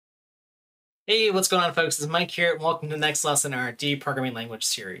Hey, what's going on, folks? This is Mike here, and welcome to the next lesson in our D programming language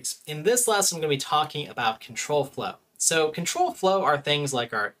series. In this lesson, I'm going to be talking about control flow. So control flow are things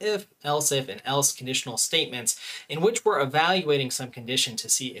like our if, and else conditional statements in which we're evaluating some condition to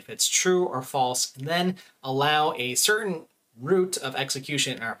see if it's true or false, and then allow a certain route of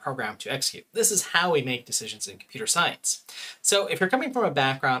execution in our program to execute. This is how we make decisions in computer science. So if you're coming from a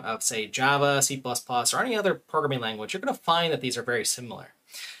background of, say, Java, C++, or any other programming language, you're going to find that these are very similar.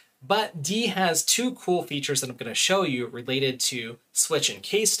 But D has two cool features that I'm going to show you related to switch and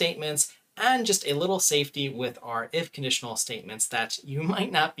case statements and just a little safety with our if conditional statements that you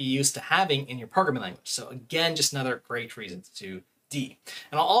might not be used to having in your programming language. So again, just another great reason to do D.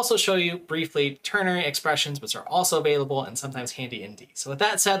 And I'll also show you briefly ternary expressions, which are also available and sometimes handy in D. So with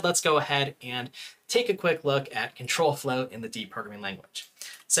that said, let's go ahead and take a quick look at control flow in the D programming language.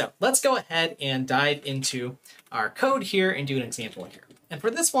 So let's go ahead and dive into our code here and do an example here. And for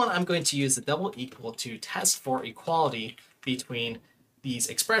this one, I'm going to use the double equal to test for equality between these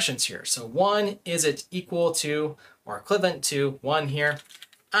expressions here. So 1, is it equal to or equivalent to 1 here?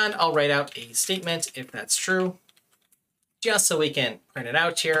 And I'll write out a statement if that's true, just so we can print it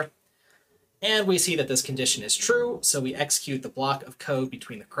out here. And we see that this condition is true, so we execute the block of code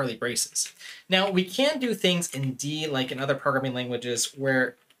between the curly braces. Now, we can do things in D like in other programming languages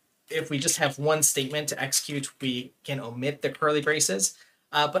where if we just have one statement to execute, we can omit the curly braces.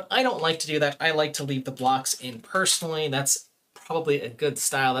 But I don't like to do that. I like to leave the blocks in personally. That's probably a good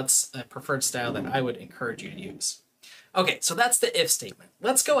style. That's a preferred style that I would encourage you to use. Okay, so that's the if statement.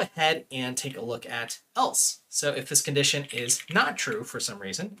 Let's go ahead and take a look at else. So if this condition is not true for some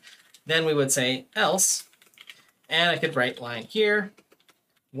reason, then we would say else, and I could write line here,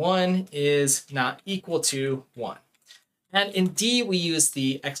 1 is not equal to 1. And in D, we use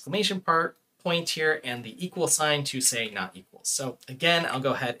the exclamation point here and the equal sign to say not equal. So again, I'll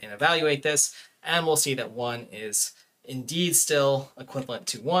go ahead and evaluate this, and we'll see that 1 is indeed still equivalent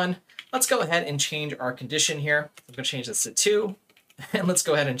to 1. Let's go ahead and change our condition here. I'm going to change this to 2, and let's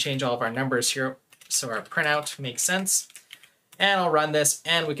go ahead and change all of our numbers here so our printout makes sense. And I'll run this,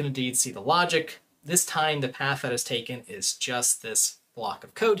 and we can indeed see the logic. This time, the path that is taken is just this block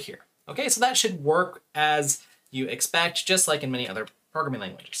of code here. Okay, so that should work as you expect, just like in many other programming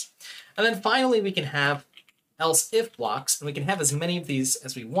languages. And then finally, we can have else if blocks, and we can have as many of these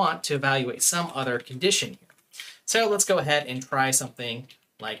as we want to evaluate some other condition here. So let's go ahead and try something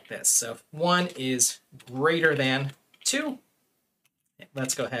like this. So if 1 is greater than 2,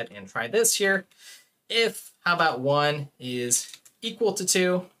 let's go ahead and try this here. If, how about 1 is equal to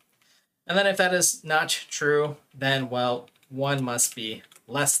 2? And then if that is not true, then, well, 1 must be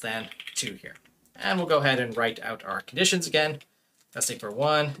less than 2 here. And we'll go ahead and write out our conditions again. Testing for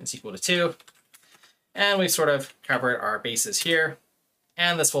 1 is equal to 2. And we've sort of covered our bases here.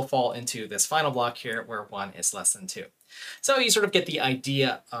 And this will fall into this final block here where 1 is less than 2. So you sort of get the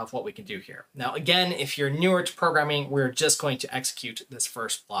idea of what we can do here. Now, again, if you're newer to programming, we're just going to execute this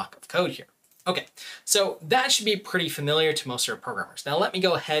first block of code here. Okay, so that should be pretty familiar to most of our programmers. Now let me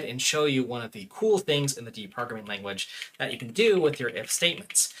go ahead and show you one of the cool things in the D programming language that you can do with your if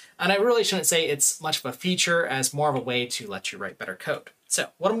statements. And I really shouldn't say it's much of a feature as more of a way to let you write better code. So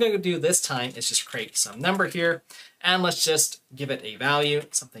what I'm going to do this time is just create some number here, and let's just give it a value,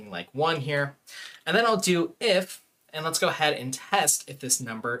 something like 1 here. And then I'll do if, and let's go ahead and test if this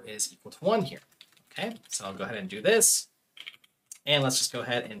number is equal to 1 here. Okay, so I'll go ahead and do this. And let's just go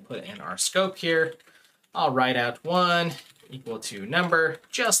ahead and put in our scope here. I'll write out 1 equal to number,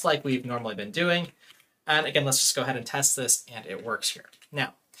 just like we've normally been doing. And again, let's just go ahead and test this, and it works here.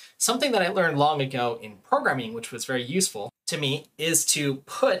 Now, something that I learned long ago in programming, which was very useful to me, is to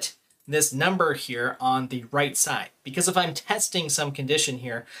put this number here on the right side. Because if I'm testing some condition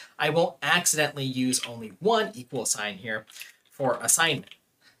here, I won't accidentally use only one equal sign here for assignment.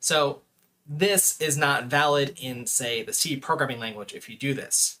 So this is not valid in, say, the C programming language if you do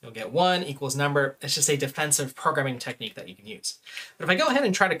this. You'll get 1 equals number. It's just a defensive programming technique that you can use. But if I go ahead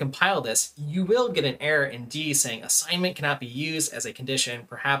and try to compile this, you will get an error in D saying assignment cannot be used as a condition,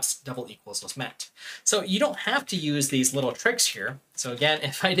 perhaps double equals was met. So you don't have to use these little tricks here. So again,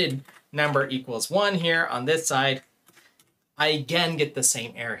 if I did number equals 1 here on this side, I again get the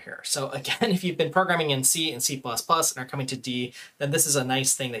same error here. So again, if you've been programming in C and C++ and are coming to D, then this is a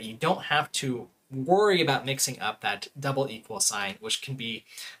nice thing that you don't have to worry about mixing up that double equal sign, which can be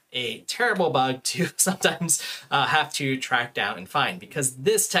a terrible bug to sometimes have to track down and find, because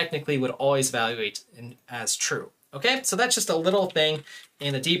this technically would always evaluate as true. Okay, so that's just a little thing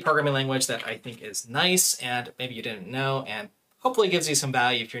in the D programming language that I think is nice and maybe you didn't know, and hopefully gives you some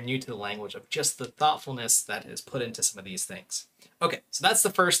value if you're new to the language of just the thoughtfulness that is put into some of these things. Okay, so that's the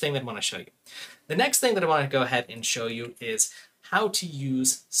first thing that I want to show you. The next thing that I want to go ahead and show you is how to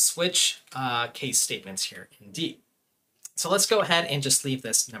use switch case statements here in D. So let's go ahead and just leave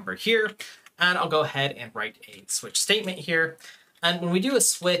this number here, and I'll go ahead and write a switch statement here. And when we do a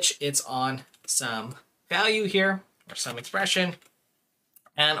switch, it's on some value here, or some expression,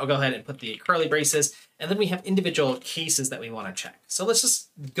 and I'll go ahead and put the curly braces, and then we have individual cases that we want to check. So let's just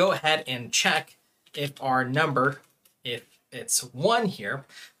go ahead and check if our number, if it's 1 here,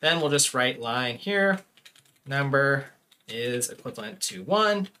 then we'll just write line here, number is equivalent to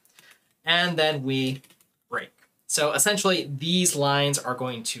 1, and then we break. So essentially, these lines are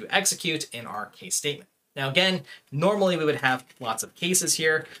going to execute in our case statement. Now again, normally we would have lots of cases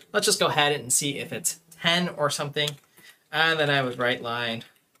here. Let's just go ahead and see if it's 10 or something. And then I would write line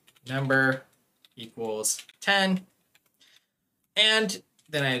number equals 10. And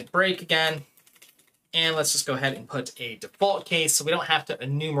then I'd break again. And let's just go ahead and put a default case so we don't have to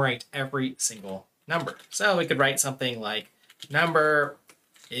enumerate every single number. So we could write something like number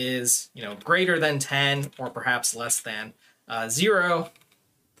is, greater than 10 or perhaps less than 0.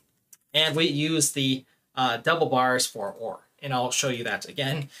 And we use the double bars for or. And I'll show you that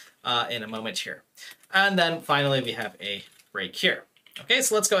again in a moment here. And then finally, we have a break here. Okay,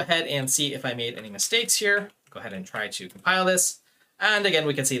 so let's go ahead and see if I made any mistakes here. Go ahead and try to compile this. And again,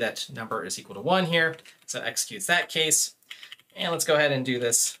 we can see that number is equal to 1 here. So it executes that case. And let's go ahead and do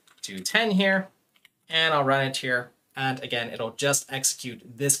this to 10 here. And I'll run it here. And again, it'll just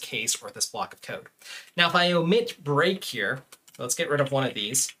execute this case or this block of code. Now, if I omit break here, let's get rid of one of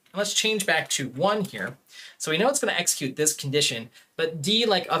these. And let's change back to 1 here. So we know it's going to execute this condition, but D,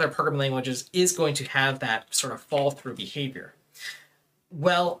 like other programming languages, is going to have that sort of fall through behavior.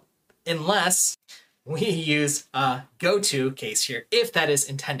 Well, unless we use a goto case here, if that is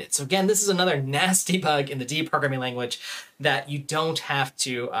intended. So again, this is another nasty bug in the D programming language that you don't have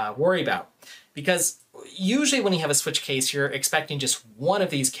to worry about. Because usually when you have a switch case, you're expecting just one of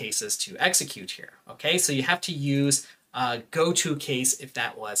these cases to execute here. Okay, so you have to use a goto case if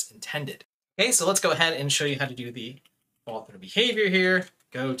that was intended. Okay, so let's go ahead and show you how to do the fall through behavior here.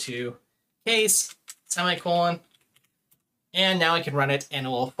 Goto case, semicolon. And now I can run it and it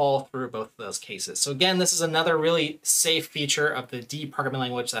will fall through both of those cases. So again, this is another really safe feature of the D programming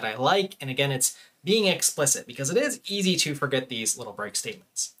language that I like. And again, it's being explicit because it is easy to forget these little break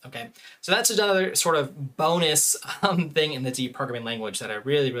statements. Okay, so that's another sort of bonus thing in the D programming language that I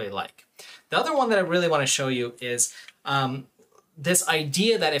really, really like. The other one that I really want to show you is this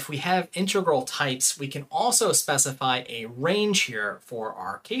idea that if we have integral types, we can also specify a range here for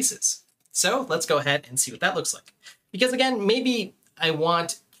our cases. So let's go ahead and see what that looks like. Because again, maybe I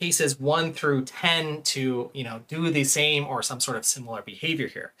want cases 1 through 10 to, do the same or some sort of similar behavior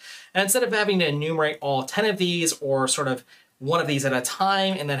here. And instead of having to enumerate all 10 of these or sort of one of these at a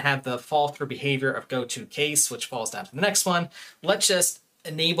time and then have the fall through behavior of goto case, which falls down to the next one, let's just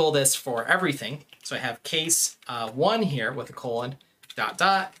enable this for everything. So I have case 1 here with a colon, dot,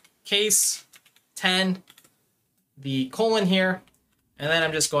 dot, case 10, the colon here, and then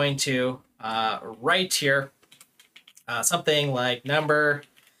I'm just going to write here something like number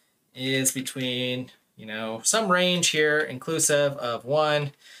is between, some range here, inclusive of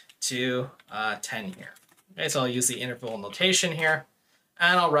 1 to 10 here. Okay, so I'll use the interval notation here,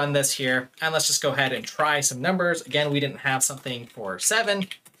 and I'll run this here, and let's just go ahead and try some numbers. Again, we didn't have something for 7,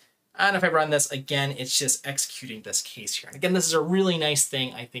 and if I run this again, it's just executing this case here. And again, this is a really nice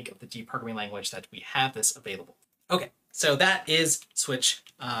thing, I think, of the D programming language that we have this available. Okay, so that is switch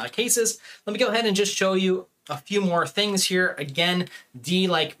cases. Let me go ahead and just show you a few more things here. Again, D,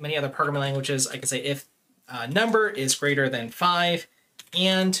 like many other programming languages, I can say if number is greater than 5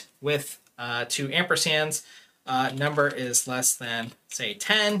 and with 2 ampersands, number is less than, say,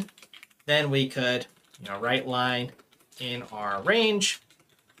 10, then we could write line in our range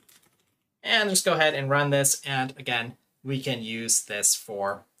and just go ahead and run this. And again, we can use this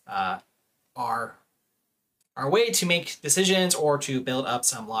for our way to make decisions or to build up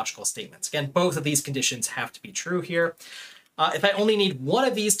some logical statements. Again, both of these conditions have to be true here. If I only need one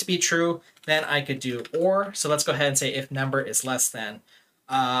of these to be true, then I could do or. So let's go ahead and say if number is less than,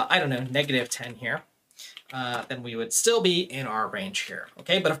 I don't know, negative 10 here, then we would still be in our range here.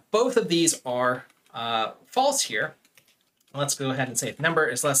 Okay, but if both of these are false here, let's go ahead and say if number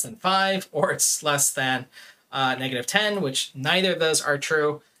is less than 5 or it's less than negative 10, which neither of those are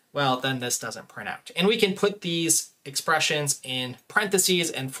true, well, then this doesn't print out. And we can put these expressions in parentheses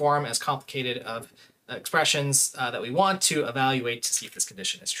and form as complicated of expressions that we want to evaluate to see if this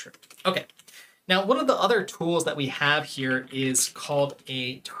condition is true. Okay, now one of the other tools that we have here is called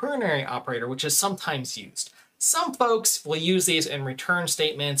a ternary operator, which is sometimes used. Some folks will use these in return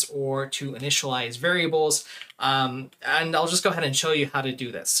statements or to initialize variables. And I'll just go ahead and show you how to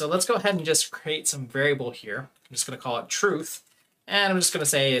do this. So let's go ahead and just create some variable here. I'm just going to call it truth. And I'm just going to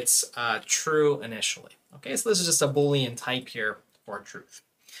say it's true initially. Okay, so this is just a Boolean type here for truth.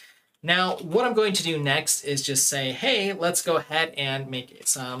 Now, what I'm going to do next is just say, hey, let's go ahead and make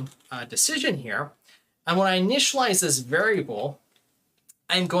some decision here. And when I initialize this variable,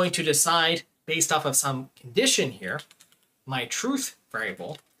 I'm going to decide based off of some condition here, my truth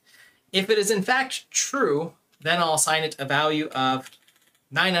variable. If it is in fact true, then I'll assign it a value of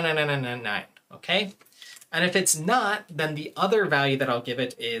 99999, okay? And if it's not, then the other value that I'll give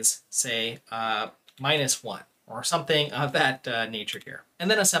it is, say, -1 or something of that nature here, and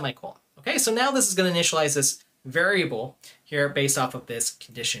then a semicolon. Okay, so now this is going to initialize this variable here based off of this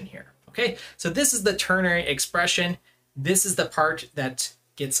condition here. Okay, so this is the ternary expression. This is the part that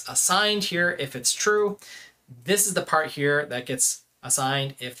gets assigned here if it's true. This is the part here that gets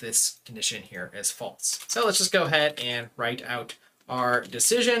assigned if this condition here is false. So let's just go ahead and write out our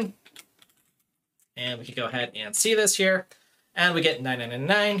decision. And we can go ahead and see this here. And we get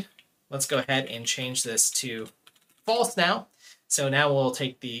 9999. Let's go ahead and change this to false now. So now we'll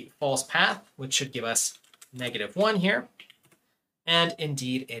take the false path, which should give us -1 here. And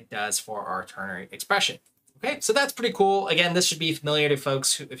indeed, it does for our ternary expression. Okay, so that's pretty cool. Again, this should be familiar to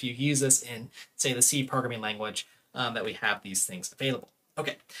folks who, if you use this in, say, the C programming language, that we have these things available.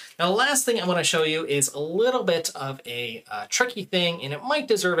 Okay, now the last thing I want to show you is a little bit of a tricky thing, and it might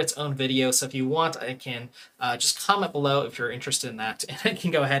deserve its own video. So if you want, I can just comment below if you're interested in that, and I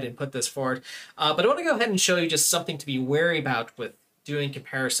can go ahead and put this forward. But I want to go ahead and show you just something to be wary about with doing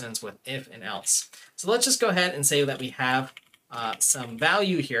comparisons with if and else. So let's just go ahead and say that we have some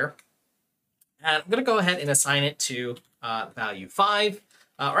value here. And I'm going to go ahead and assign it to value 5,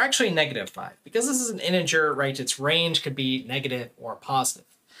 or actually -5, because this is an integer, right? Its range could be negative or positive.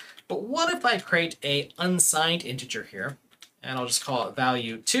 But what if I create a unsigned integer here, and I'll just call it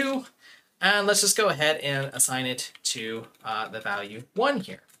value 2, and let's just go ahead and assign it to the value 1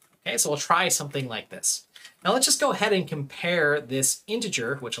 here. Okay, so we'll try something like this. Now let's just go ahead and compare this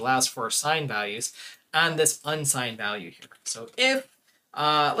integer, which allows for signed values, and this unsigned value here. So if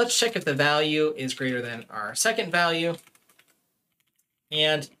let's check if the value is greater than our second value.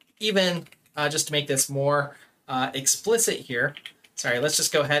 And even just to make this more explicit here, sorry, let's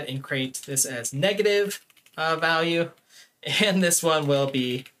just go ahead and create this as negative value. And this one will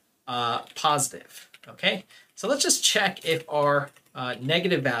be positive. Okay, so let's just check if our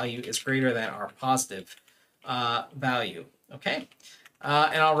negative value is greater than our positive value. Okay,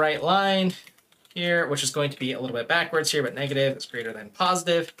 and I'll write line here, which is going to be a little bit backwards here, but negative is greater than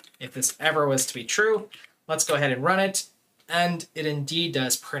positive. If this ever was to be true, let's go ahead and run it, and it indeed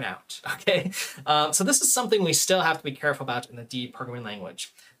does print out, okay? So this is something we still have to be careful about in the D programming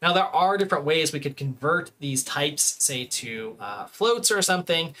language. Now, there are different ways we could convert these types, say, to floats or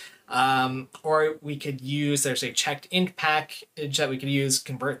something, or we could use, there's a checked int package that we could use,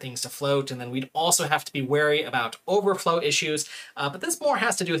 convert things to float, and then we'd also have to be wary about overflow issues, but this more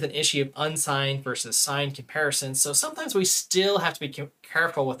has to do with an issue of unsigned versus signed comparisons, so sometimes we still have to be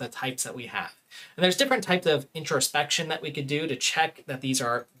careful with the types that we have. And there's different types of introspection that we could do to check that these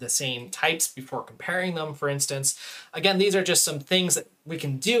are the same types before comparing them, for instance. Again, these are just some things that we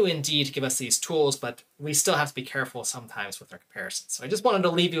can do indeed to give us these tools, but we still have to be careful sometimes with our comparisons. So I just wanted to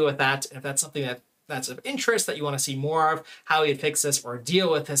leave you with that. If that's something that's of interest that you want to see more of, how we fix this or deal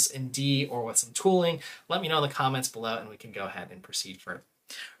with this in D or with some tooling, let me know in the comments below and we can go ahead and proceed further.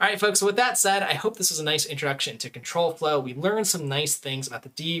 All right, folks, so with that said, I hope this was a nice introduction to control flow. We learned some nice things about the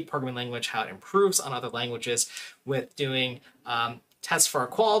D programming language, how it improves on other languages with doing tests for our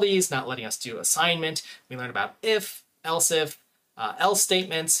qualities, not letting us do assignment. We learned about if, else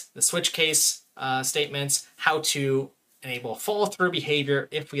statements, the switch case statements, how to enable fall-through behavior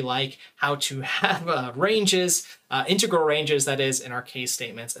if we like, how to have ranges, integral ranges, that is, in our case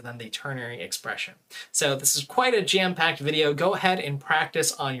statements, and then the ternary expression. So this is quite a jam-packed video. Go ahead and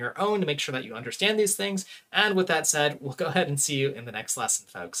practice on your own to make sure that you understand these things. And with that said, we'll go ahead and see you in the next lesson,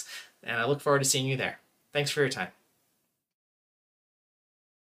 folks. And I look forward to seeing you there. Thanks for your time.